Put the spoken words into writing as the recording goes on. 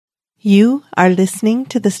You are listening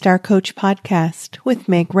to the Star Coach Podcast with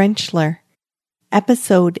Meg Rentschler,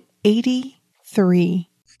 episode 83.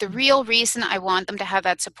 The real reason I want them to have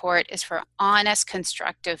that support is for honest,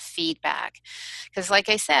 constructive feedback. Because like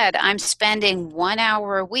I said, I'm spending 1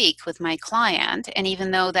 hour a week with my client, and even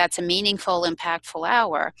though that's a meaningful, impactful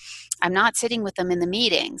hour, I'm not sitting with them in the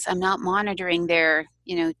meetings. I'm not monitoring their,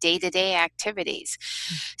 day-to-day activities.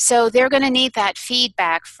 So they're going to need that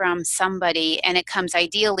feedback from somebody, and it comes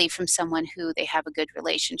ideally from someone who they have a good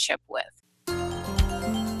relationship with.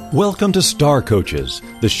 Welcome to Star Coaches,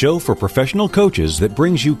 the show for professional coaches that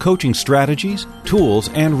brings you coaching strategies, tools,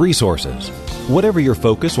 and resources. Whatever your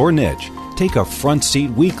focus or niche, take a front seat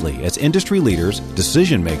weekly as industry leaders,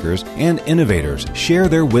 decision makers, and innovators share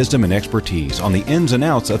their wisdom and expertise on the ins and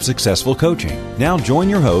outs of successful coaching. Now join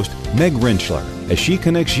your host, Meg Rentschler, as she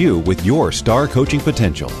connects you with your star coaching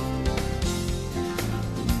potential.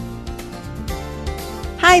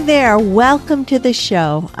 Hi there, welcome to the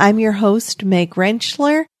show. I'm your host, Meg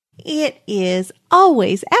Rentschler. It is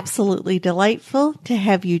always absolutely delightful to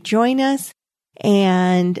have you join us,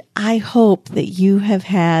 and I hope that you have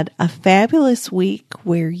had a fabulous week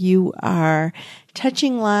where you are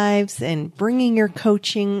touching lives and bringing your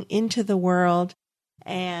coaching into the world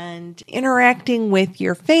and interacting with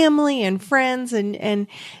your family and friends and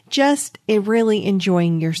just really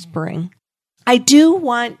enjoying your spring. I do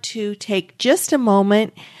want to take just a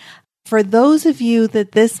moment. For those of you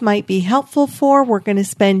that this might be helpful for, we're going to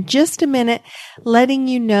spend just a minute letting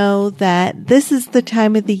you know that this is the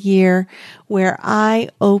time of the year where I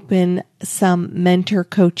open some mentor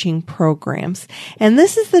coaching programs. And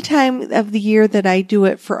this is the time of the year that I do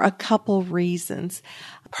it for a couple reasons.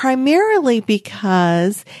 Primarily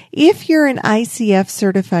because if you're an ICF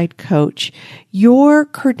certified coach, your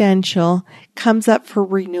credential comes up for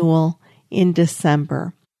renewal in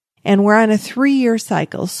December. And we're on a 3-year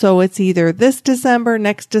cycle. So it's either this December,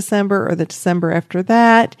 next December, or the December after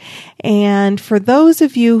that. And for those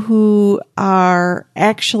of you who are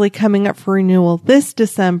actually coming up for renewal this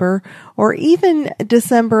December, or even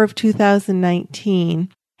December of 2019,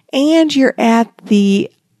 and you're at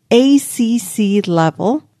the ACC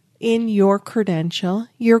level in your credential,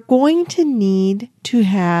 you're going to need to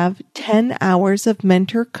have 10 hours of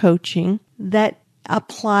mentor coaching that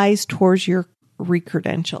applies towards your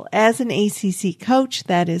recredential. As an ACC coach,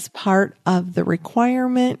 that is part of the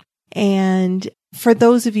requirement. And for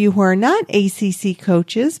those of you who are not ACC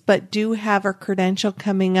coaches, but do have a credential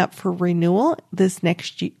coming up for renewal this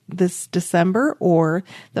December or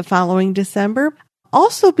the following December,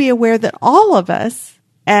 also be aware that all of us,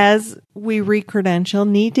 as we recredential,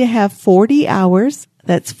 need to have 40 hours,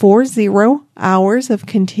 that's 40 hours of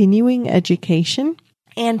continuing education,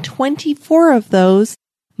 and 24 of those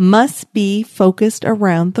must be focused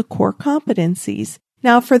around the core competencies.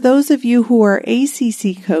 Now, for those of you who are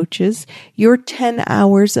ACC coaches, your 10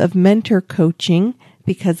 hours of mentor coaching,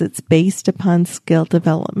 because it's based upon skill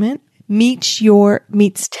development, meets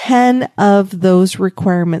 10 of those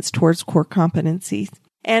requirements towards core competencies.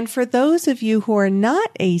 And for those of you who are not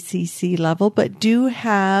ACC level, but do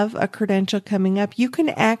have a credential coming up, you can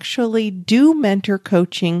actually do mentor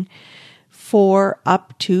coaching for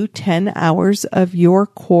up to 10 hours of your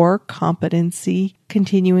core competency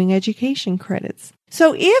continuing education credits.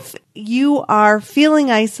 So if you are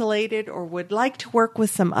feeling isolated or would like to work with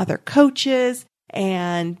some other coaches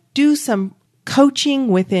and do some coaching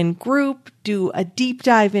within group, do a deep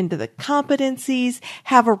dive into the competencies,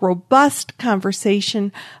 have a robust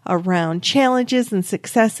conversation around challenges and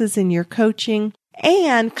successes in your coaching,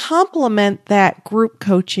 and complement that group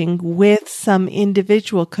coaching with some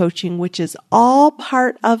individual coaching, which is all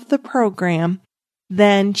part of the program,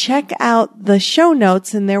 then check out the show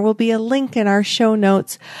notes, and there will be a link in our show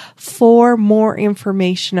notes for more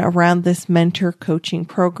information around this mentor coaching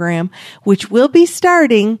program, which will be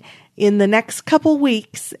starting in the next couple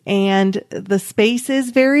weeks, and the space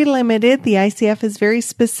is very limited. The ICF is very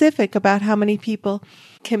specific about how many people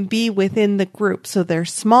can be within the group. So they're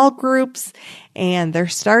small groups and they're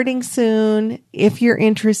starting soon. If you're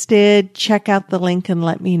interested, check out the link and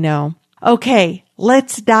let me know. Okay,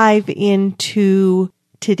 let's dive into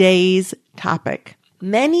today's topic.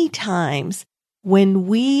 Many times when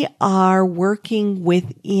we are working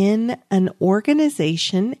within an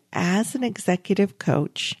organization as an executive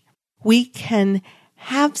coach, we can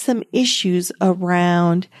have some issues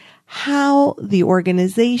around how the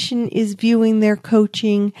organization is viewing their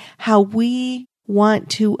coaching, how we want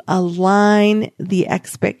to align the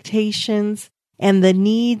expectations, and the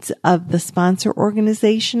needs of the sponsor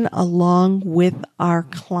organization along with our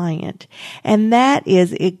client. And that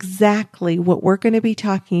is exactly what we're going to be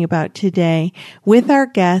talking about today with our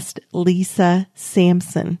guest, Lisa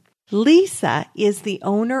Sampson. Lisa is the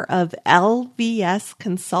owner of LVS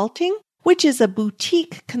Consulting, which is a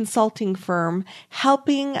boutique consulting firm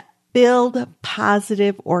helping build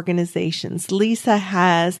positive organizations. Lisa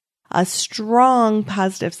has a strong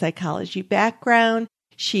positive psychology background.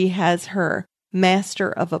 She has her Master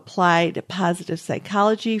of Applied Positive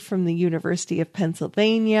Psychology from the University of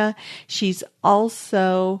Pennsylvania. She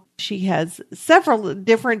has several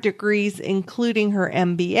different degrees, including her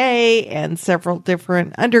MBA and several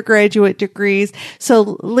different undergraduate degrees.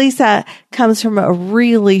 So Lisa comes from a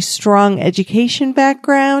really strong education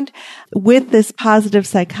background with this positive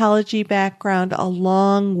psychology background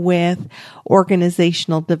along with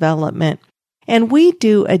organizational development. And we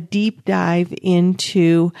do a deep dive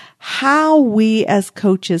into how we as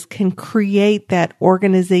coaches can create that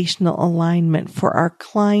organizational alignment for our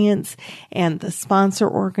clients and the sponsor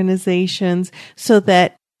organizations so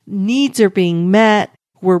that needs are being met.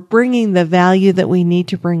 We're bringing the value that we need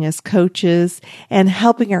to bring as coaches and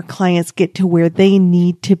helping our clients get to where they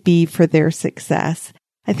need to be for their success.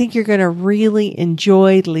 I think you're going to really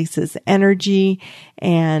enjoy Lisa's energy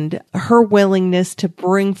and her willingness to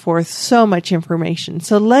bring forth so much information.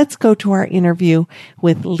 So let's go to our interview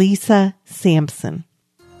with Lisa Sampson.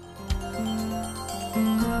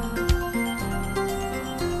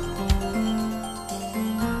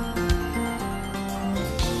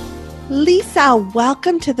 Lisa,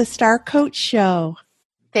 welcome to the Star Coach Show.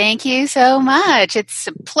 Thank you so much. It's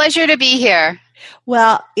a pleasure to be here.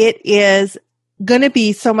 Well, it is going to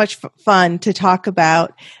be so much fun to talk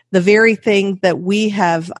about the very thing that we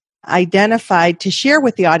have identified to share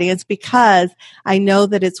with the audience, because I know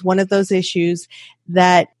that it's one of those issues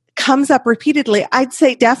that comes up repeatedly. I'd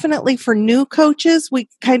say definitely for new coaches, we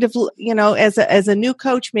kind of, as a new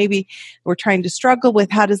coach, maybe we're trying to struggle with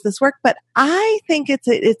how does this work? But I think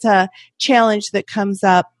it's a challenge that comes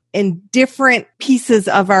up in different pieces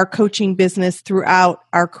of our coaching business throughout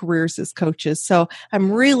our careers as coaches. So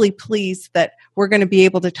I'm really pleased that we're going to be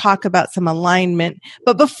able to talk about some alignment.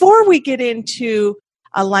 But before we get into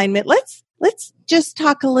alignment, let's just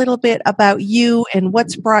talk a little bit about you and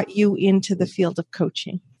what's brought you into the field of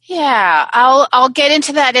coaching. Yeah, I'll get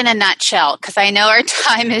into that in a nutshell because I know our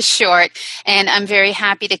time is short, and I'm very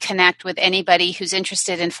happy to connect with anybody who's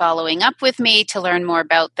interested in following up with me to learn more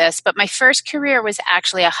about this. But my first career was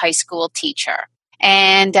actually a high school teacher.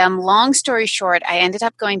 And long story short, I ended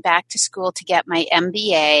up going back to school to get my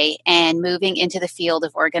MBA and moving into the field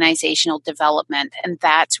of organizational development. And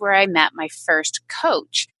that's where I met my first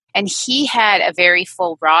coach. And he had a very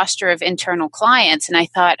full roster of internal clients. And I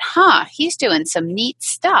thought, he's doing some neat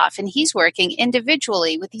stuff. And he's working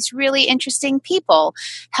individually with these really interesting people,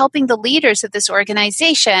 helping the leaders of this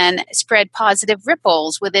organization spread positive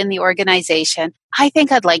ripples within the organization. I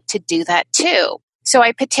think I'd like to do that too. So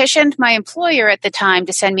I petitioned my employer at the time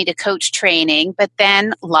to send me to coach training, but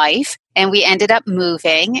then life, and we ended up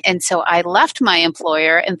moving. And so I left my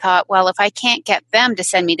employer and thought, well, if I can't get them to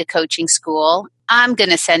send me to coaching school, I'm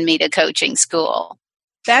going to send me to coaching school.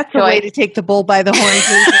 That's the way to take the bull by the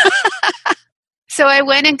horns. So I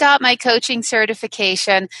went and got my coaching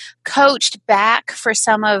certification, coached back for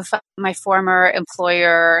some of my former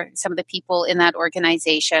employer, some of the people in that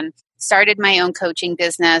organization, started my own coaching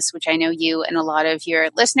business, which I know you and a lot of your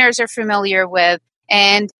listeners are familiar with,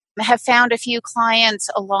 and have found a few clients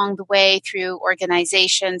along the way through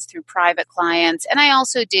organizations, through private clients. And I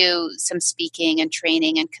also do some speaking and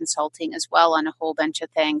training and consulting as well on a whole bunch of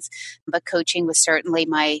things. But coaching was certainly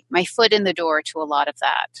my foot in the door to a lot of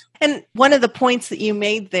that. And one of the points that you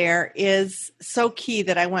made there is so key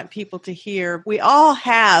that I want people to hear. We all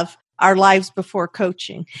have our lives before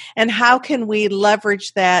coaching. And how can we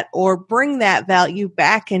leverage that or bring that value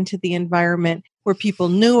back into the environment where people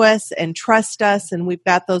knew us and trust us, and we've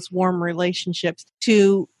got those warm relationships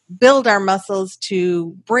to build our muscles,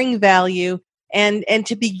 to bring value, and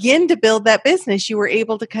to begin to build that business. You were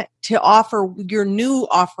able to offer your new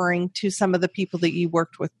offering to some of the people that you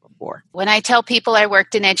worked with before. When I tell people I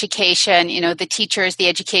worked in education, the teachers, the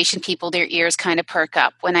education people, their ears kind of perk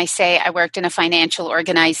up. When I say I worked in a financial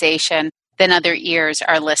organization, then other ears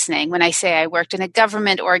are listening. When I say I worked in a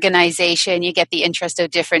government organization, you get the interest of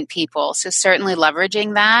different people. So certainly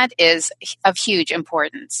leveraging that is of huge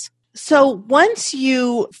importance. So once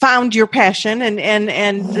you found your passion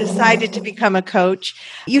and decided to become a coach,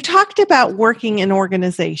 you talked about working in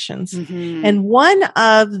organizations. Mm-hmm. And one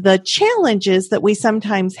of the challenges that we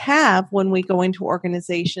sometimes have when we go into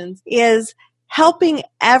organizations is helping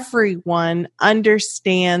everyone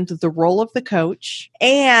understand the role of the coach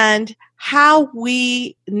and how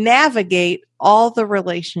we navigate all the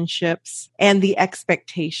relationships and the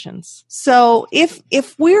expectations. So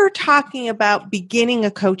if we're talking about beginning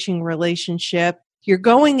a coaching relationship, you're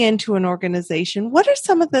going into an organization, what are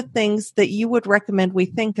some of the things that you would recommend we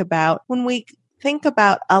think about when we think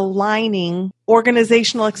about aligning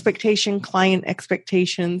organizational expectation, client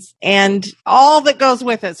expectations, and all that goes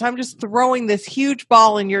with it? So I'm just throwing this huge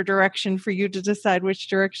ball in your direction for you to decide which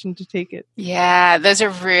direction to take it. Yeah, those are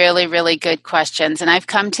really, really good questions. And I've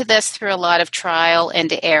come to this through a lot of trial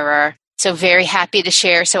and error. So very happy to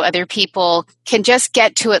share so other people can just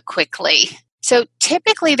get to it quickly. So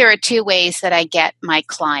typically there are two ways that I get my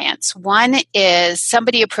clients. One is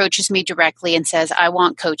somebody approaches me directly and says, I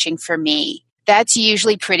want coaching for me. That's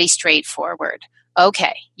usually pretty straightforward.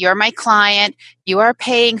 Okay, you're my client, you are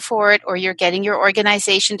paying for it, or you're getting your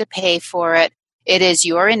organization to pay for it. It is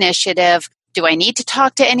your initiative. Do I need to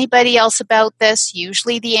talk to anybody else about this?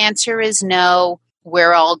 Usually the answer is no.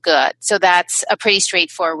 We're all good. So that's a pretty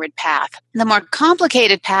straightforward path. The more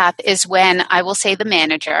complicated path is when I will say the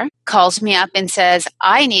manager calls me up and says,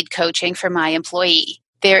 I need coaching for my employee.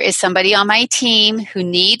 There is somebody on my team who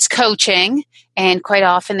needs coaching, and quite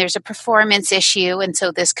often there's a performance issue, and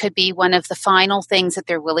so this could be one of the final things that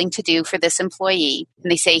they're willing to do for this employee.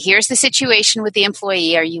 And they say, here's the situation with the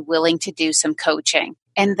employee. Are you willing to do some coaching?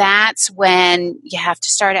 And that's when you have to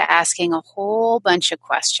start asking a whole bunch of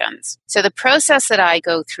questions. So the process that I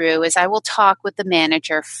go through is I will talk with the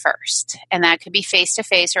manager first, and that could be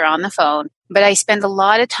face-to-face or on the phone. But I spend a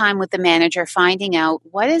lot of time with the manager finding out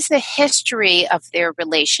what is the history of their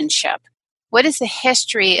relationship. What is the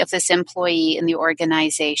history of this employee in the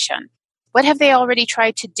organization? What have they already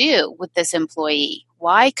tried to do with this employee?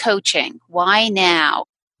 Why coaching? Why now?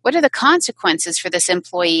 What are the consequences for this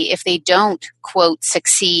employee if they don't, quote,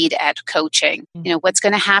 succeed at coaching? You know, what's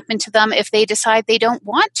going to happen to them if they decide they don't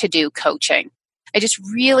want to do coaching? I just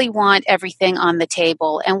really want everything on the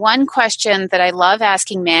table. And one question that I love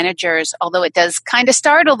asking managers, although it does kind of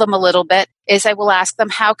startle them a little bit, is I will ask them,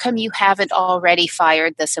 how come you haven't already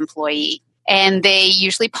fired this employee? And they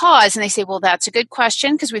usually pause and they say, well, that's a good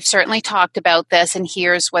question because we've certainly talked about this and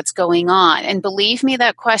here's what's going on. And believe me,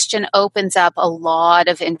 that question opens up a lot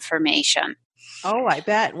of information. Oh, I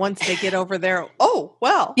bet once they get over there. Oh,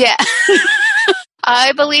 well. Yeah.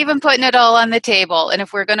 I believe in putting it all on the table. And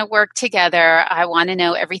if we're going to work together, I want to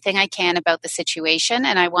know everything I can about the situation.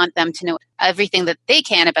 And I want them to know everything that they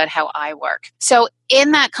can about how I work. So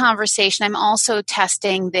in that conversation, I'm also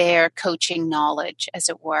testing their coaching knowledge, as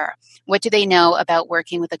it were. What do they know about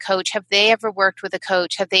working with a coach? Have they ever worked with a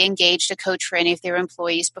coach? Have they engaged a coach for any of their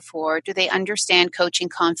employees before? Do they understand coaching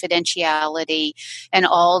confidentiality and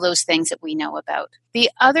all those things that we know about?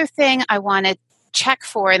 The other thing I want to check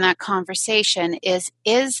for in that conversation is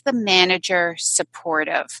the manager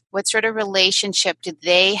supportive? What sort of relationship do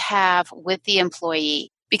they have with the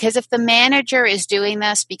employee? Because if the manager is doing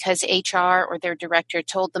this because HR or their director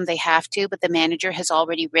told them they have to, but the manager has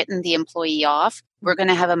already written the employee off, we're going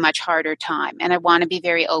to have a much harder time. And I want to be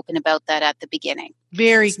very open about that at the beginning.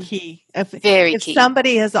 Very key. If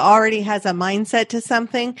somebody already has a mindset to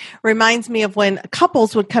something, reminds me of when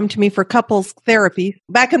couples would come to me for couples therapy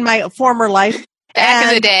back in my former life.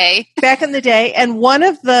 Back in the day. And one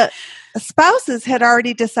of the spouses had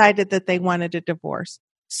already decided that they wanted a divorce.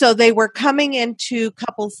 So they were coming into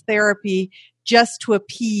couples therapy just to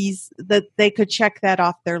appease that they could check that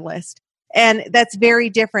off their list. And that's very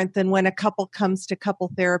different than when a couple comes to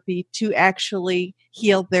couple therapy to actually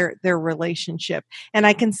heal their relationship. And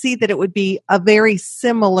I can see that it would be a very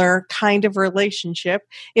similar kind of relationship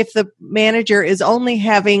if the manager is only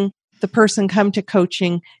having the person come to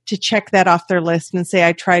coaching to check that off their list and say,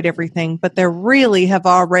 I tried everything, but they really have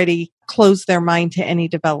already closed their mind to any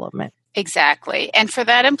development. Exactly. And for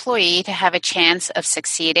that employee to have a chance of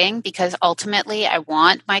succeeding, because ultimately I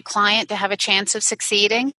want my client to have a chance of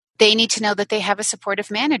succeeding, they need to know that they have a supportive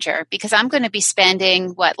manager, because I'm going to be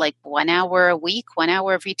spending 1 hour a week, 1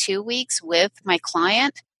 hour every 2 weeks with my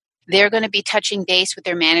client. They're going to be touching base with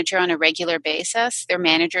their manager on a regular basis. Their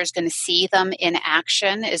manager is going to see them in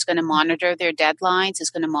action, is going to monitor their deadlines,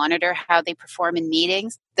 is going to monitor how they perform in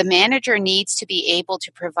meetings. The manager needs to be able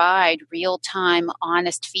to provide real-time,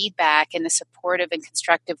 honest feedback in a supportive and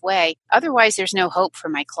constructive way. Otherwise, there's no hope for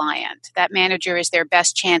my client. That manager is their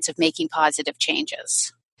best chance of making positive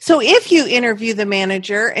changes. So if you interview the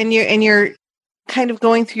manager and you're kind of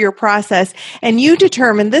going through your process and you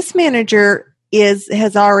determine this manager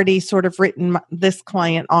has already sort of written this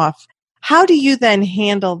client off, how do you then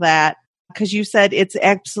handle that? Because you said it's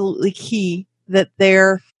absolutely key that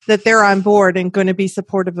they're on board and going to be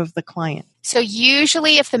supportive of the client? So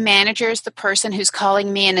usually if the manager is the person who's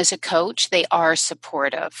calling me in as a coach, they are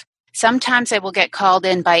supportive. Sometimes I will get called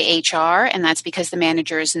in by HR, and that's because the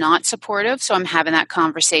manager is not supportive. So I'm having that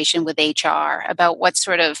conversation with HR about what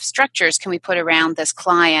sort of structures can we put around this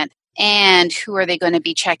client and who are they going to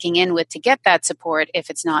be checking in with to get that support if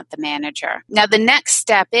it's not the manager. Now, the next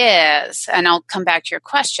step is, and I'll come back to your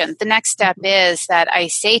question, the next step is that I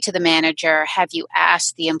say to the manager, have you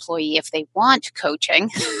asked the employee if they want coaching?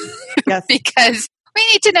 Yes. Because we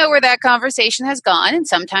need to know where that conversation has gone. And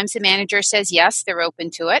sometimes the manager says, yes, they're open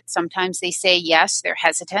to it. Sometimes they say, yes, they're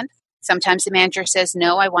hesitant. Sometimes the manager says,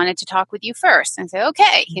 no, I wanted to talk with you first. And say,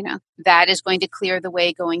 okay, that is going to clear the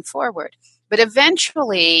way going forward. But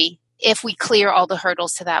eventually, if we clear all the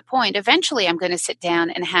hurdles to that point, eventually I'm going to sit down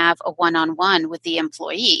and have a one-on-one with the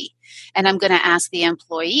employee. And I'm going to ask the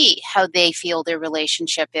employee how they feel their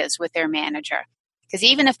relationship is with their manager. Because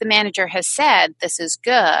even if the manager has said this is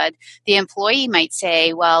good, the employee might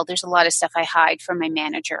say, well, there's a lot of stuff I hide from my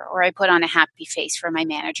manager, or I put on a happy face for my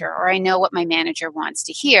manager, or I know what my manager wants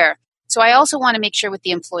to hear. So I also want to make sure with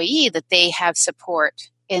the employee that they have support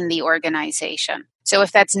in the organization. So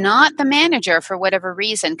if that's not the manager for whatever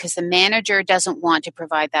reason, because the manager doesn't want to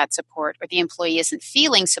provide that support or the employee isn't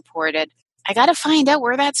feeling supported, I got to find out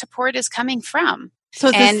where that support is coming from. So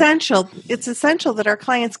it's essential that our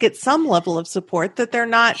clients get some level of support, that they're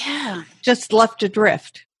not just left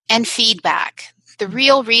adrift. And feedback. The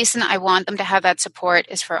real reason I want them to have that support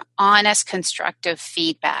is for honest, constructive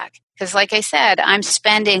feedback. Because like I said, I'm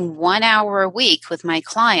spending 1 hour a week with my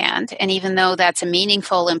client. And even though that's a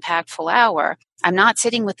meaningful, impactful hour, I'm not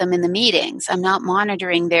sitting with them in the meetings. I'm not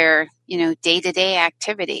monitoring their, day-to-day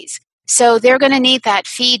activities. So they're going to need that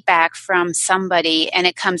feedback from somebody, and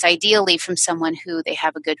it comes ideally from someone who they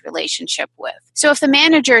have a good relationship with. So if the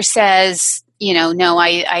manager says, no,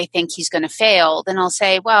 I think he's going to fail, then I'll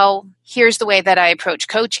say, well, here's the way that I approach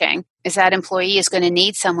coaching, is that employee is going to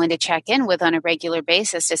need someone to check in with on a regular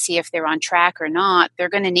basis to see if they're on track or not. They're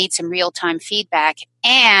going to need some real-time feedback.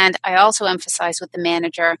 And I also emphasize with the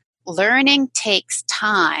manager, learning takes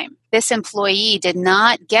time. This employee did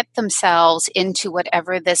not get themselves into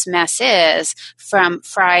whatever this mess is from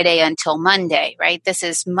Friday until Monday, right? This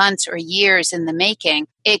is months or years in the making.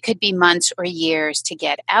 It could be months or years to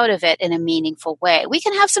get out of it in a meaningful way. We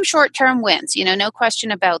can have some short-term wins, no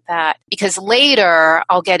question about that, because later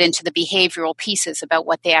I'll get into the behavioral pieces about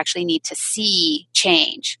what they actually need to see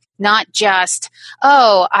change. Not just,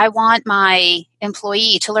 I want my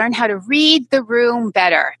employee to learn how to read the room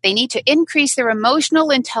better. They need to increase their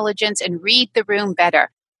emotional intelligence and read the room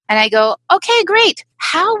better. And I go, okay, great.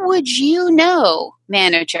 How would you know,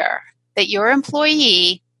 manager, that your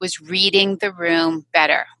employee was reading the room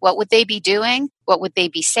better? What would they be doing? What would they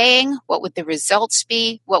be saying? What would the results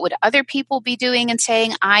be? What would other people be doing and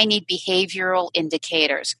saying? I need behavioral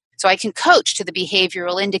indicators. So I can coach to the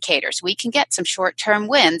behavioral indicators. We can get some short-term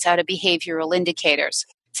wins out of behavioral indicators.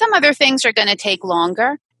 Some other things are going to take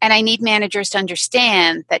longer, and I need managers to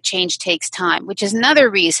understand that change takes time, which is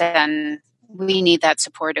another reason we need that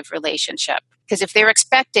supportive relationship. Because if they're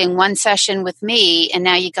expecting one session with me and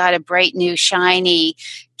now you got a bright, new, shiny,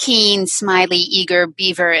 keen, smiley, eager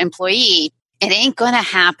beaver employee, it ain't going to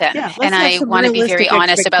happen. Yeah, and I want to be very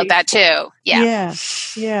honest about that too. Yeah.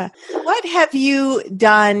 What have you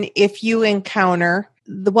done if you encounter,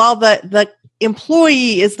 while the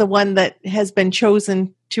employee is the one that has been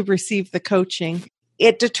chosen to receive the coaching,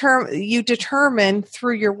 you determine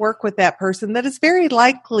through your work with that person that it's very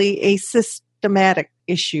likely a systematic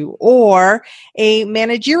issue or a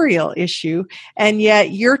managerial issue, and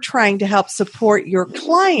yet you're trying to help support your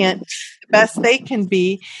client the best they can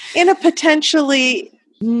be in a potentially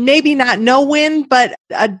maybe not no-win, but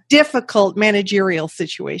a difficult managerial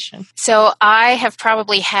situation. So I have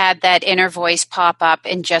probably had that inner voice pop up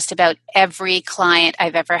in just about every client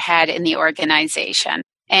I've ever had in the organization.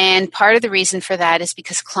 And part of the reason for that is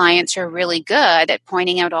because clients are really good at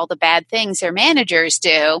pointing out all the bad things their managers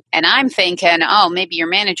do. And I'm thinking, maybe your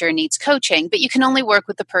manager needs coaching, but you can only work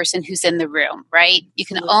with the person who's in the room, right? You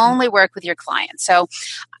can only work with your client. So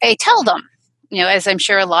I tell them, as I'm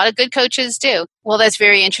sure a lot of good coaches do, well, that's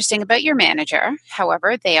very interesting about your manager.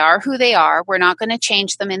 However, they are who they are. We're not going to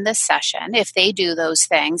change them in this session. If they do those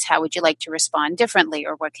things, how would you like to respond differently?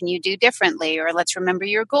 Or what can you do differently? Or let's remember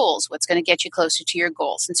your goals. What's going to get you closer to your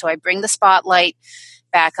goals? And so I bring the spotlight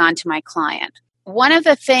back onto my client. One of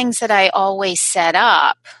the things that I always set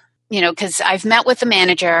up, because I've met with the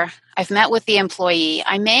manager, I've met with the employee.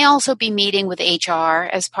 I may also be meeting with HR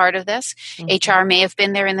as part of this. HR may have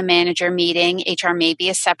been there in the manager meeting. HR may be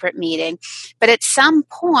a separate meeting. But at some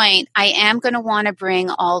point, I am going to want to bring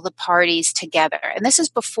all the parties together. And this is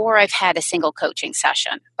before I've had a single coaching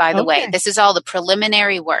session, by the way. This is all the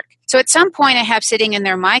preliminary work. So at some point, I have sitting in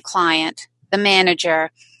there my client, the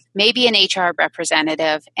manager, maybe an HR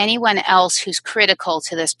representative, anyone else who's critical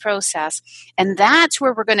to this process. And that's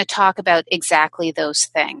where we're going to talk about exactly those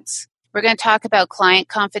things. We're going to talk about client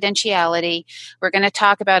confidentiality. We're going to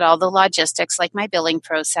talk about all the logistics like my billing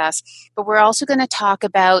process. But we're also going to talk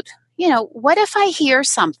about, what if I hear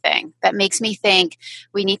something that makes me think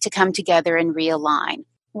we need to come together and realign?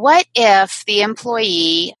 What if the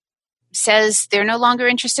employee says they're no longer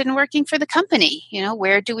interested in working for the company?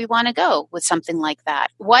 Where do we want to go with something like that?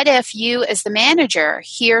 What if you as the manager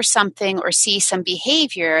hear something or see some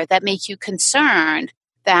behavior that make you concerned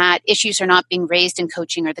that issues are not being raised in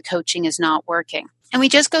coaching or the coaching is not working? And we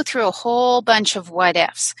just go through a whole bunch of what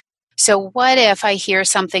ifs. So what if I hear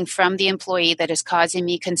something from the employee that is causing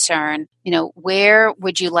me concern? Where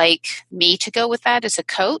would you like me to go with that as a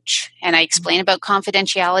coach? And I explain about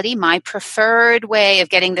confidentiality. My preferred way of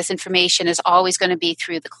getting this information is always going to be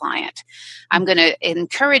through the client. I'm going to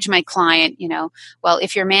encourage my client,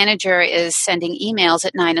 if your manager is sending emails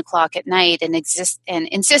at 9:00 at night and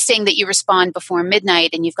insisting that you respond before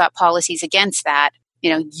midnight and you've got policies against that,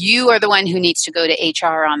 you are the one who needs to go to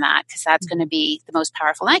HR on that, because that's going to be the most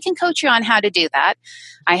powerful. And I can coach you on how to do that.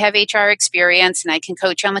 I have HR experience and I can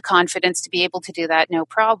coach you on the confidence to be able to do that, no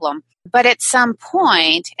problem. But at some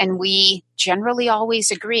point, and we generally always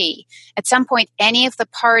agree, at some point, any of the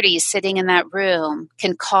parties sitting in that room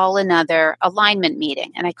can call another alignment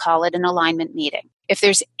meeting. And I call it an alignment meeting. If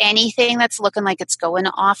there's anything that's looking like it's going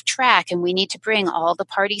off track and we need to bring all the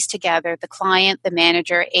parties together, the client, the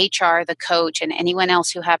manager, HR, the coach, and anyone else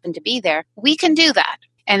who happened to be there, we can do that.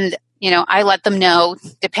 And, I let them know,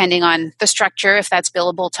 depending on the structure, if that's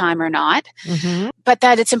billable time or not, but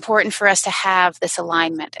that it's important for us to have this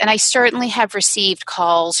alignment. And I certainly have received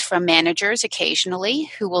calls from managers occasionally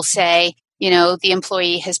who will say, the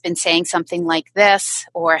employee has been saying something like this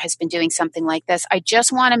or has been doing something like this. I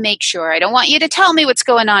just want to make sure, I don't want you to tell me what's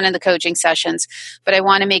going on in the coaching sessions, but I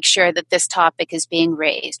want to make sure that this topic is being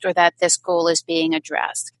raised or that this goal is being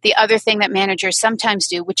addressed. The other thing that managers sometimes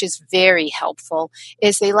do, which is very helpful,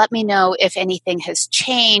 is they let me know if anything has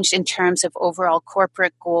changed in terms of overall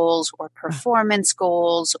corporate goals or performance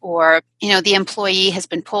goals, or, the employee has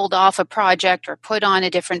been pulled off a project or put on a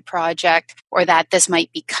different project, or that this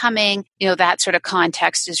might be coming. That sort of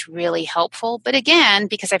context is really helpful. But again,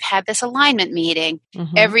 because I've had this alignment meeting,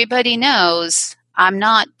 everybody knows I'm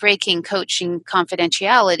not breaking coaching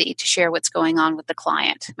confidentiality to share what's going on with the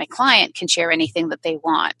client. My client can share anything that they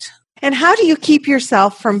want. And how do you keep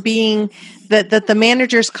yourself from being that the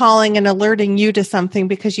manager's calling and alerting you to something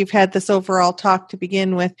because you've had this overall talk to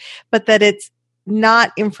begin with, but that it's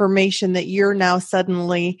not information that you're now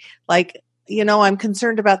suddenly like, I'm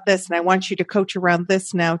concerned about this and I want you to coach around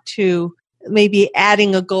this now too. Maybe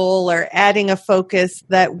adding a goal or adding a focus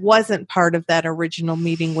that wasn't part of that original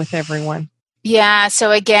meeting with everyone. Yeah. So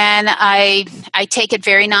again, I take it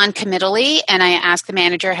very non-committally and I ask the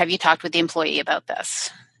manager, have you talked with the employee about this?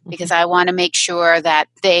 Because I want to make sure that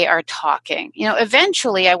they are talking.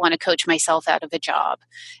 Eventually I want to coach myself out of a job.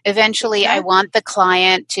 Eventually I want the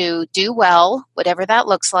client to do well, whatever that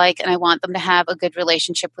looks like, and I want them to have a good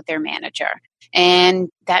relationship with their manager. And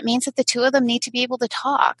that means that the two of them need to be able to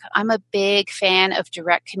talk. I'm a big fan of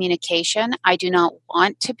direct communication. I do not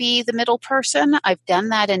want to be the middle person. I've done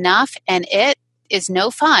that enough, and it is no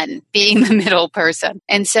fun being the middle person.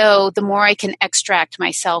 And so the more I can extract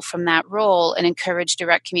myself from that role and encourage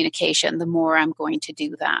direct communication, the more I'm going to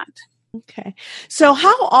do that. Okay. So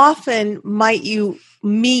how often might you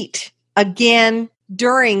meet again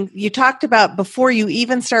you talked about before you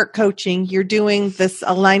even start coaching, you're doing this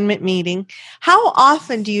alignment meeting. How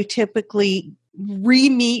often do you typically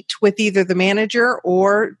re-meet with either the manager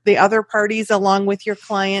or the other parties along with your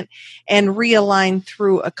client and realign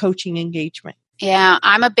through a coaching engagement? Yeah,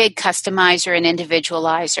 I'm a big customizer and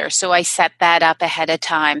individualizer, so I set that up ahead of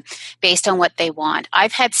time based on what they want.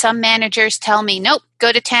 I've had some managers tell me, nope,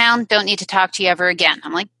 go to town, don't need to talk to you ever again.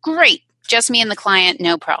 I'm like, great, just me and the client,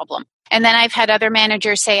 no problem. And then I've had other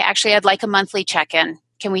managers say, actually, I'd like a monthly check-in.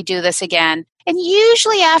 Can we do this again? And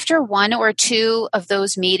usually after one or two of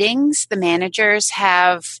those meetings, the managers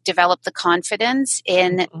have developed the confidence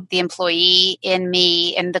in the employee, in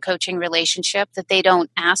me, in the coaching relationship that they don't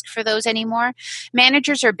ask for those anymore.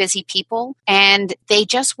 Managers are busy people and they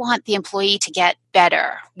just want the employee to get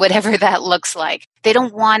better, whatever that looks like. They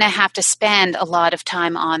don't want to have to spend a lot of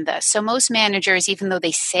time on this. So most managers, even though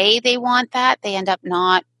they say they want that, they end up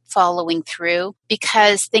not following through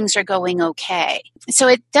because things are going okay. So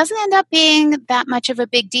it doesn't end up being that much of a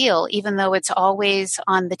big deal, even though it's always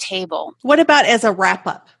on the table. What about as a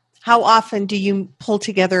wrap-up? How often do you pull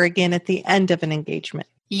together again at the end of an engagement?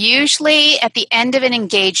 Usually at the end of an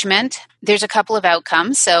engagement, there's a couple of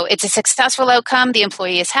outcomes. So it's a successful outcome. The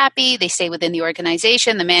employee is happy. They stay within the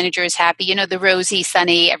organization. The manager is happy. You know, the rosy,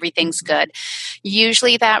 sunny, everything's good.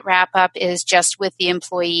 Usually that wrap up is just with the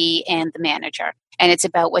employee and the manager. And it's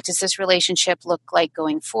about what does this relationship look like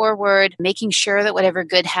going forward, making sure that whatever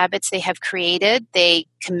good habits they have created, they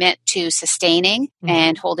commit to sustaining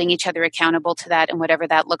and holding each other accountable to that and whatever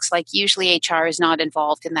that looks like. Usually HR is not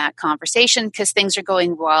involved in that conversation because things are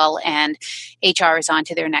going well and HR is on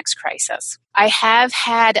to their next crisis. I have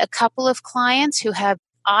had a couple of clients who have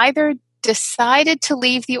either decided to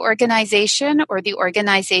leave the organization or the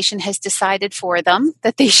organization has decided for them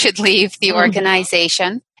that they should leave the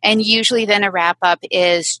organization. And usually then a wrap up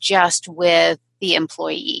is just with the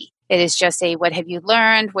employee. It is just a, what have you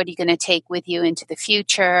learned? What are you going to take with you into the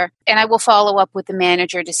future? And I will follow up with the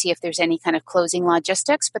manager to see if there's any kind of closing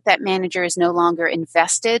logistics, but that manager is no longer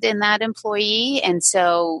invested in that employee. And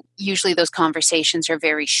so usually those conversations are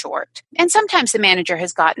very short. And sometimes the manager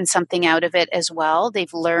has gotten something out of it as well.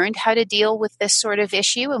 They've learned how to deal with this sort of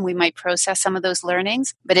issue, and we might process some of those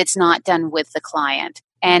learnings, but it's not done with the client.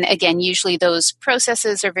 And again, usually those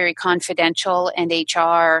processes are very confidential and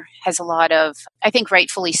HR has a lot of, I think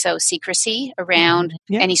rightfully so, secrecy around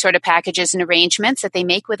any sort of packages and arrangements that they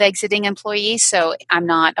make with exiting employees. So I'm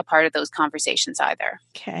not a part of those conversations either.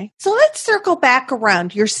 Okay. So let's circle back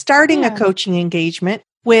around. You're starting a coaching engagement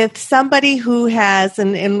with somebody who has,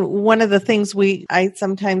 and one of the things I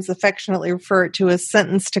sometimes affectionately refer to as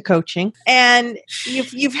sentence to coaching. And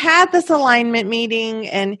you've had this alignment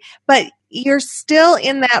meeting but you're still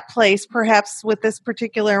in that place, perhaps with this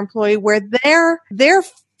particular employee where they're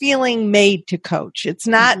feeling made to coach. It's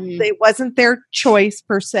not, it wasn't their choice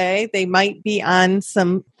per se. They might be on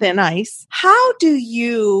some thin ice. How do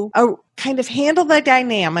you kind of handle the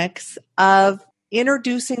dynamics of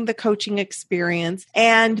introducing the coaching experience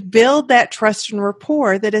and build that trust and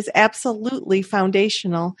rapport that is absolutely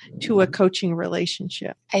foundational to a coaching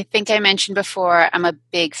relationship? I think I mentioned before, I'm a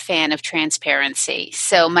big fan of transparency.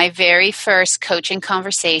 So my very first coaching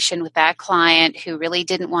conversation with that client who really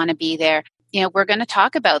didn't want to be there, we're going to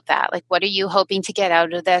talk about that. Like, what are you hoping to get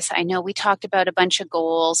out of this? I know we talked about a bunch of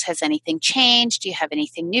goals. Has anything changed? Do you have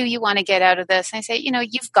anything new you want to get out of this? And I say,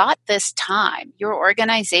 you've got this time. Your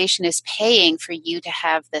organization is paying for you to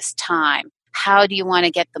have this time. How do you want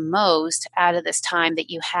to get the most out of this time that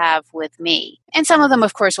you have with me? And some of them,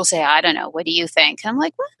 of course, will say, I don't know. What do you think? And I'm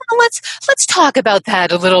like, well, let's talk about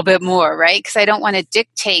that a little bit more, right? Because I don't want to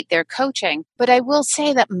dictate their coaching. But I will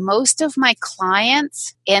say that most of my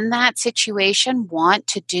clients in that situation want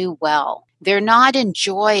to do well. They're not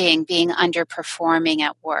enjoying being underperforming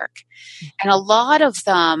at work. And a lot of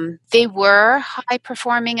them, they were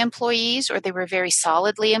high-performing employees or they were very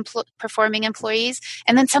solidly performing employees.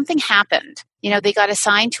 And then something happened. They got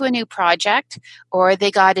assigned to a new project or they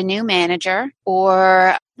got a new manager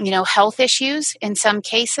or, health issues in some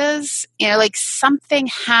cases. Like something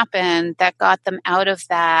happened that got them out of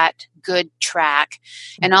that good track.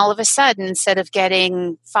 And all of a sudden, instead of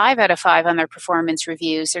getting 5 out of 5 on their performance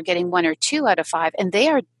reviews, they're getting 1 or 2 out of 5. And they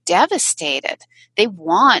are devastated. They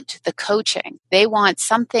want the coaching. They want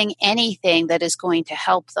anything that is going to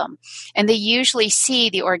help them. And they usually see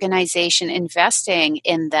the organization investing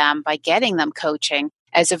in them by getting them coaching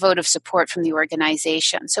as a vote of support from the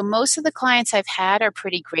organization. So most of the clients I've had are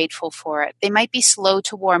pretty grateful for it. They might be slow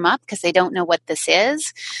to warm up because they don't know what this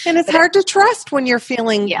is. And it's hard to trust when you're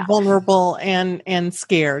feeling vulnerable and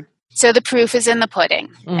scared. So the proof is in the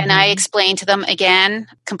pudding. And I explain to them, again,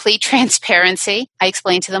 complete transparency. I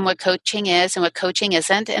explain to them what coaching is and what coaching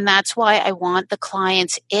isn't. And that's why I want the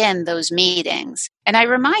clients in those meetings. And I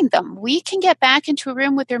remind them, we can get back into a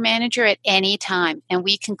room with their manager at any time and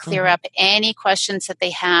we can clear up any questions that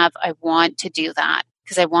they have. I want to do that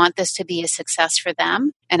because I want this to be a success for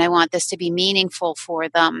them and I want this to be meaningful for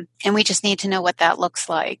them. And we just need to know what that looks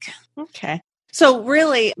like. Okay. So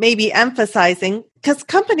really maybe emphasizing, because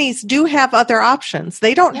companies do have other options.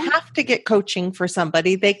 They don't have to get coaching for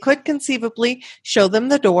somebody. They could conceivably show them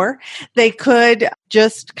the door. They could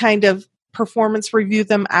just kind of performance review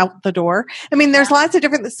them out the door. I mean, there's lots of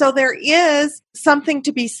different, so there is something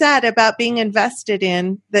to be said about being invested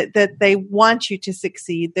in that they want you to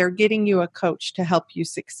succeed. They're getting you a coach to help you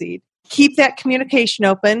succeed. Keep that communication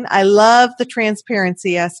open. I love the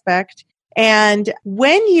transparency aspect. And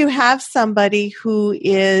when you have somebody who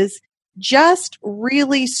is just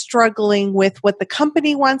really struggling with what the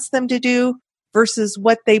company wants them to do versus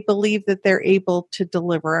what they believe that they're able to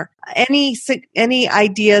deliver. Any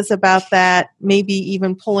ideas about that? Maybe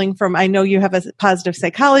even pulling from, I know you have a positive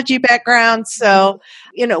psychology background. So,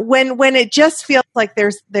 when it just feels like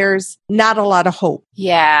there's not a lot of hope.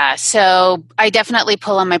 Yeah. So I definitely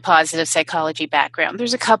pull on my positive psychology background.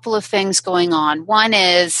 There's a couple of things going on. One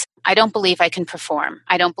is, I don't believe I can perform.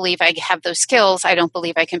 I don't believe I have those skills. I don't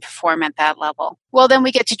believe I can perform at that level. Well, then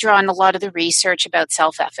we get to draw on a lot of the research about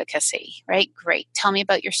self-efficacy, right? Great. Tell me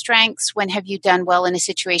about your strengths. When have you done well in a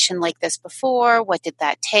situation like this before? What did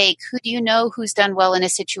that take? Who do you know who's done well in a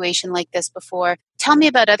situation like this before? Tell me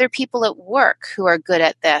about other people at work who are good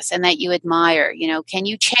at this and that you admire. Can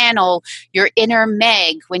you channel your inner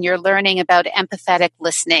Meg when you're learning about empathetic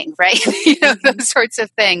listening, right? Those sorts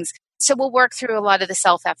of things. So we'll work through a lot of the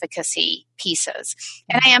self-efficacy pieces.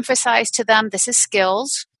 And I emphasize to them, this is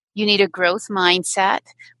skills. You need a growth mindset.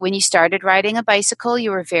 When you started riding a bicycle, you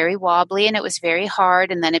were very wobbly and it was very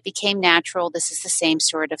hard, and then it became natural. This is the same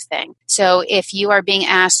sort of thing. So if you are being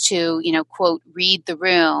asked to, quote, read the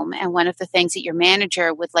room, and one of the things that your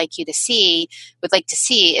manager would like to see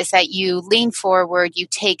is that you lean forward, you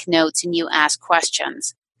take notes, and you ask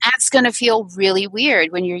questions. That's going to feel really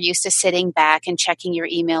weird when you're used to sitting back and checking your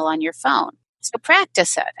email on your phone. So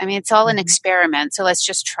practice it. I mean, it's all an experiment. So let's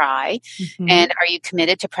just try. Mm-hmm. And are you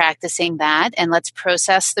committed to practicing that? And let's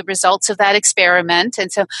process the results of that experiment.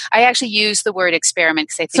 And so I actually use the word experiment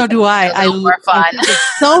because I think so do I. I more fun.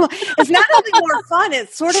 It's not only more fun,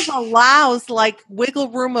 it sort of allows like wiggle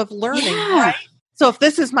room of learning, right? So if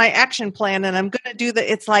this is my action plan and I'm going to do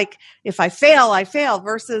it's like, if I fail, I fail,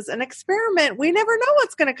 versus an experiment. We never know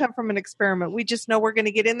what's going to come from an experiment. We just know we're going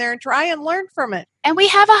to get in there and try and learn from it. And we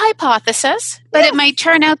have a hypothesis, but it might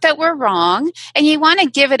turn out that we're wrong. And you want to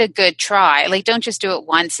give it a good try. Like, don't just do it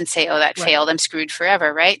once and say, oh, that failed, I'm screwed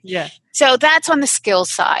forever, right? Yeah. So that's on the skill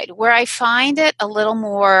side. Where I find it a little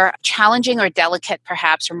more challenging or delicate,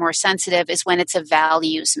 perhaps, or more sensitive is when it's a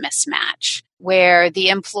values mismatch, where the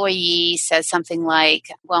employee says something like,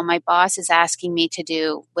 well, my boss is asking me to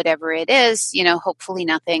do whatever it is, hopefully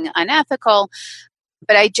nothing unethical,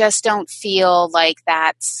 but I just don't feel like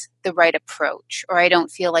that's the right approach, or I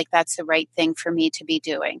don't feel like that's the right thing for me to be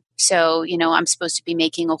doing. So, I'm supposed to be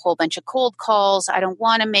making a whole bunch of cold calls. I don't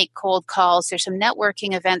want to make cold calls. There's some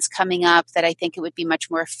networking events coming up that I think it would be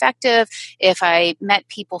much more effective if I met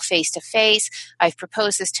people face to face. I've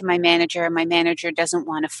proposed this to my manager, and my manager doesn't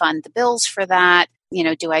want to fund the bills for that.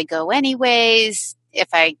 Do I go anyways? If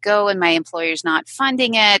I go and my employer's not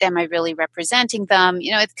funding it, am I really representing them?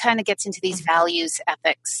 It kind of gets into these values,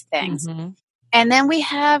 ethics things. Mm-hmm. And then we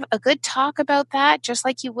have a good talk about that, just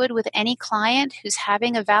like you would with any client who's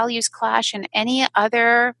having a values clash in any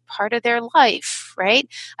other part of their life, right?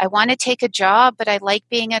 I want to take a job, but I like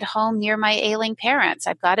being at home near my ailing parents.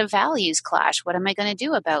 I've got a values clash. What am I going to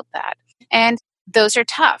do about that? And those are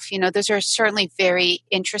tough. Those are certainly very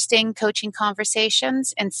interesting coaching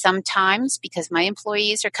conversations. And sometimes, because my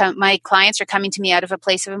clients are coming to me out of a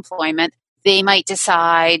place of employment, they might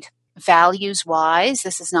decide, values-wise,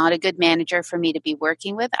 this is not a good manager for me to be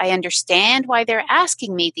working with. I understand why they're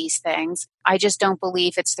asking me these things. I just don't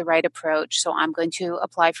believe it's the right approach. So I'm going to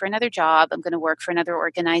apply for another job. I'm going to work for another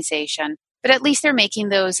organization. But at least they're making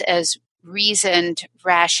those as reasoned,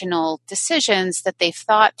 rational decisions that they've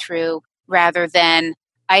thought through, rather than,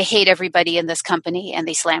 I hate everybody in this company and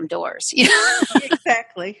they slam doors.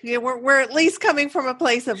 Exactly. We're at least coming from a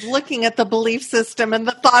place of looking at the belief system and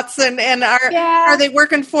the thoughts and are they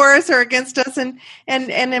working for us or against us, and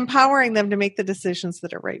empowering them to make the decisions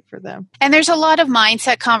that are right for them. And there's a lot of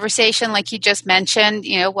mindset conversation, like you just mentioned,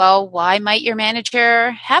 well, why might your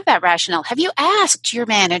manager have that rationale? Have you asked your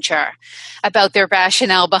manager about their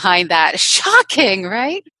rationale behind that? Shocking,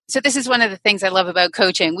 right? So this is one of the things I love about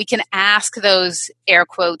coaching. We can ask those, air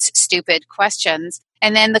quotes, stupid questions.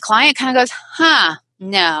 And then the client kind of goes,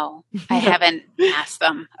 no, I haven't asked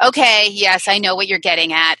them. Okay, yes, I know what you're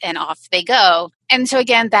getting at. And off they go. And so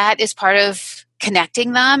again, that is part of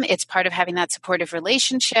connecting them. It's part of having that supportive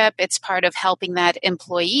relationship. It's part of helping that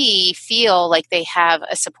employee feel like they have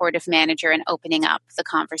a supportive manager and opening up the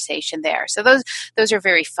conversation there. So those are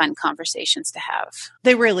very fun conversations to have.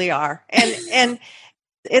 They really are. And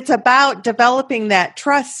it's about developing that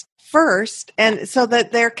trust first, and so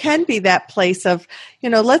that there can be that place of,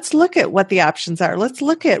 let's look at what the options are. Let's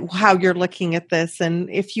look at how you're looking at this. And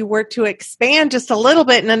if you were to expand just a little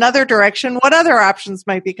bit in another direction, what other options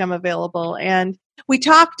might become available? And we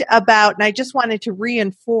talked about, and I just wanted to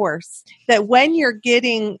reinforce that when you're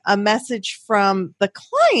getting a message from the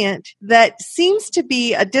client that seems to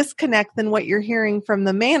be a disconnect than what you're hearing from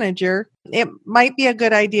the manager, it might be a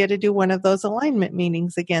good idea to do one of those alignment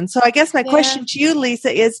meetings again. So I guess my question to you,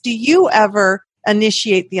 Lisa, is do you ever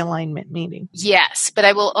initiate the alignment meeting? Yes, but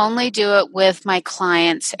I will only do it with my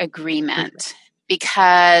client's agreement.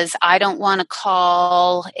 Because I don't want to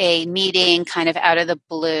call a meeting kind of out of the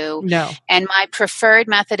blue. No. And my preferred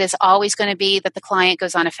method is always going to be that the client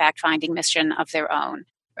goes on a fact-finding mission of their own,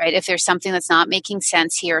 right? If there's something that's not making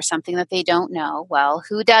sense here or something that they don't know, well,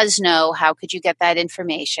 who does know? How could you get that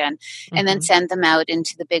information? And then send them out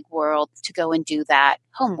into the big world to go and do that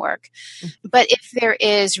homework. But if there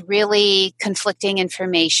is really conflicting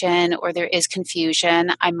information or there is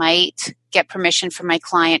confusion, I might get permission from my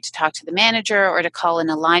client to talk to the manager or to call an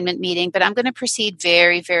alignment meeting. But I'm going to proceed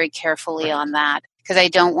very, very carefully on that because I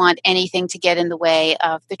don't want anything to get in the way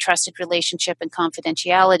of the trusted relationship and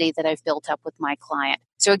confidentiality that I've built up with my client.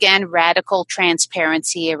 So again, radical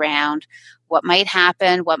transparency around what might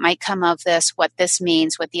happen, what might come of this, what this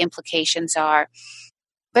means, what the implications are.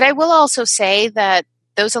 But I will also say that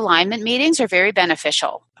those alignment meetings are very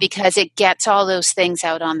beneficial because it gets all those things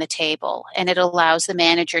out on the table and it allows the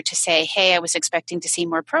manager to say, hey, I was expecting to see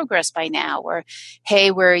more progress by now, or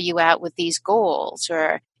hey, where are you at with these goals?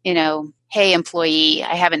 Or, hey, employee,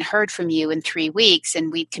 I haven't heard from you in 3 weeks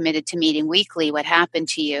and we've committed to meeting weekly. What happened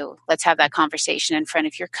to you? Let's have that conversation in front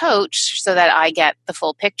of your coach so that I get the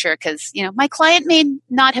full picture because, my client may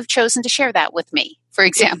not have chosen to share that with me, for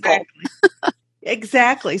example.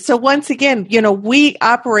 Exactly. So once again, we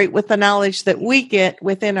operate with the knowledge that we get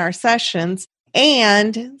within our sessions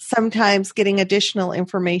and sometimes getting additional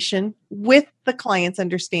information with the client's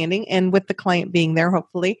understanding and with the client being there,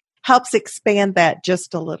 hopefully, helps expand that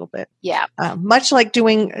just a little bit. Yeah. Much like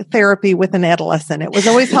doing therapy with an adolescent. It was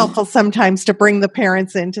always helpful sometimes to bring the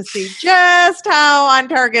parents in to see just how on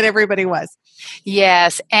target everybody was.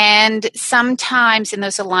 Yes. And sometimes in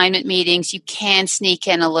those alignment meetings, you can sneak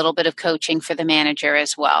in a little bit of coaching for the manager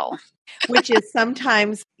as well. Which is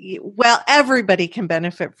sometimes, everybody can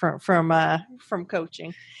benefit from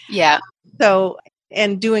coaching. Yeah. So,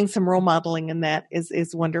 and doing some role modeling in that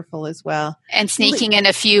is wonderful as well. And sneaking in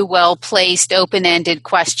a few well-placed, open-ended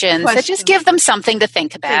questions that just give them something to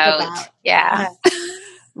think about. Yeah.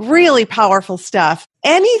 Really powerful stuff.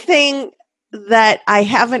 Anything that I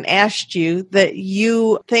haven't asked you that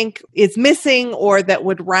you think is missing or that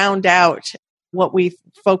would round out what we've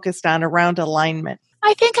focused on around alignment?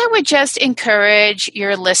 I think I would just encourage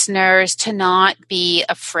your listeners to not be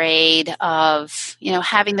afraid of,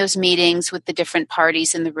 having those meetings with the different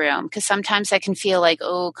parties in the room. Because sometimes that can feel like,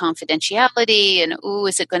 confidentiality and,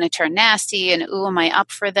 is it going to turn nasty? And, am I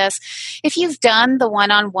up for this? If you've done the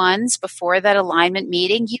one-on-ones before that alignment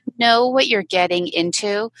meeting, you know what you're getting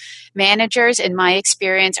into. Managers, in my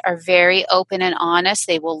experience, are very open and honest.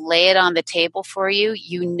 They will lay it on the table for you.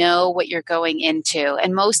 You know what you're going into.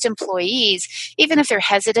 And most employees, even if they're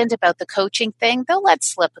hesitant about the coaching thing, they'll let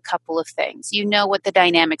slip a couple of things. You know what the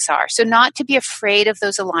dynamics are. So not to be afraid of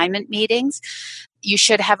those alignment meetings. You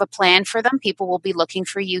should have a plan for them. People will be looking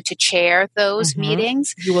for you to chair those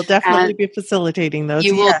meetings. You will definitely be facilitating those.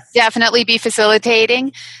 You will definitely be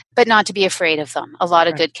facilitating, but not to be afraid of them. A lot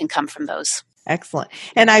of good can come from those. Excellent.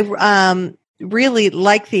 And I really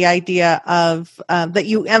like the idea of that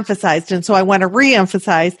you emphasized. And so I want to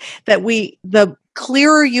reemphasize that the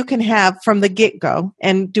clearer you can have from the get-go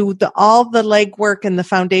and do all the legwork and the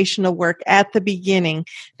foundational work at the beginning,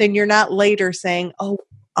 then you're not later saying,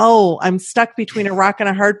 I'm stuck between a rock and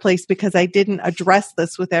a hard place because I didn't address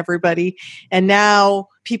this with everybody. And now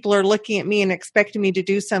people are looking at me and expecting me to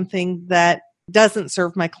do something that doesn't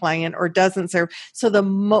serve my client or doesn't serve.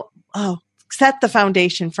 So set the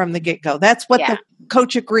foundation from the get-go. That's what the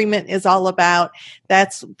coach agreement is all about.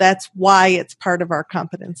 That's why it's part of our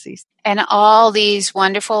competencies. And all these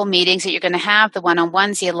wonderful meetings that you're going to have, the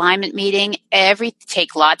one-on-ones, the alignment meeting,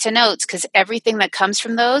 take lots of notes because everything that comes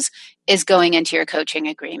from those is going into your coaching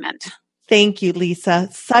agreement. Thank you, Lisa.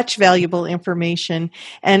 Such valuable information.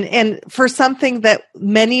 And for something that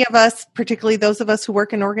many of us, particularly those of us who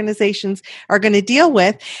work in organizations, are going to deal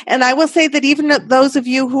with. And I will say that even those of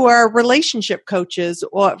you who are relationship coaches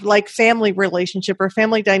or like family relationship or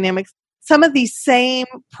family dynamics, some of these same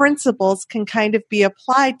principles can kind of be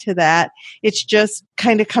applied to that. It's just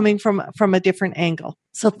kind of coming from a different angle.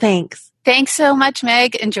 So thanks. Thanks so much,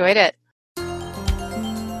 Meg. Enjoyed it.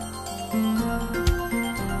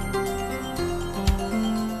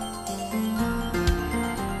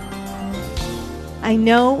 I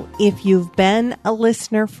know if you've been a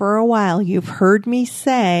listener for a while, you've heard me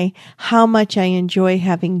say how much I enjoy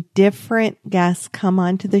having different guests come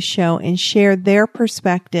onto the show and share their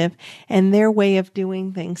perspective and their way of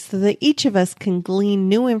doing things so that each of us can glean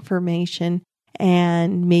new information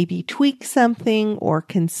and maybe tweak something or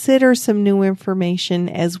consider some new information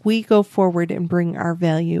as we go forward and bring our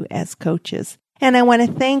value as coaches. And I want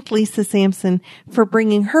to thank Lisa Sampson for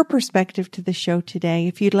bringing her perspective to the show today.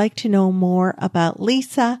 If you'd like to know more about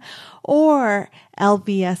Lisa or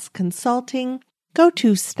LVS Consulting, go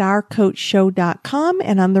to starcoachshow.com,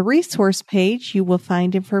 and on the resource page, you will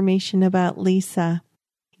find information about Lisa.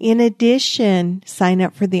 In addition, sign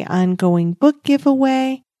up for the ongoing book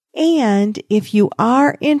giveaway. And if you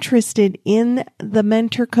are interested in the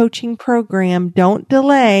mentor coaching program, don't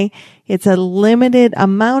delay. It's a limited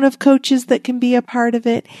amount of coaches that can be a part of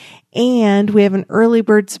it. And we have an early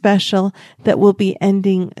bird special that will be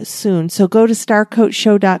ending soon. So go to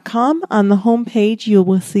starcoachshow.com. On the homepage, you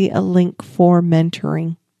will see a link for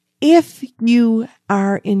mentoring. If you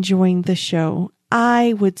are enjoying the show,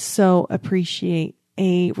 I would so appreciate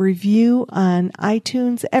a review on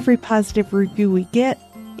iTunes. Every positive review we get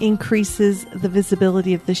increases the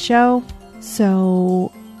visibility of the show.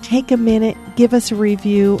 So take a minute, give us a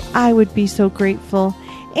review. I would be so grateful.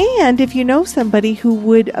 And if you know somebody who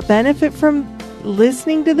would benefit from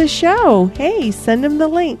listening to the show, hey, send them the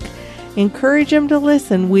link. Encourage them to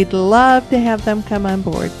listen. We'd love to have them come on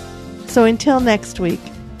board. So until next week,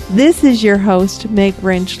 this is your host, Meg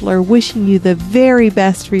Rentschler, wishing you the very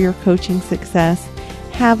best for your coaching success.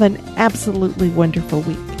 Have an absolutely wonderful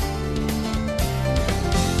week.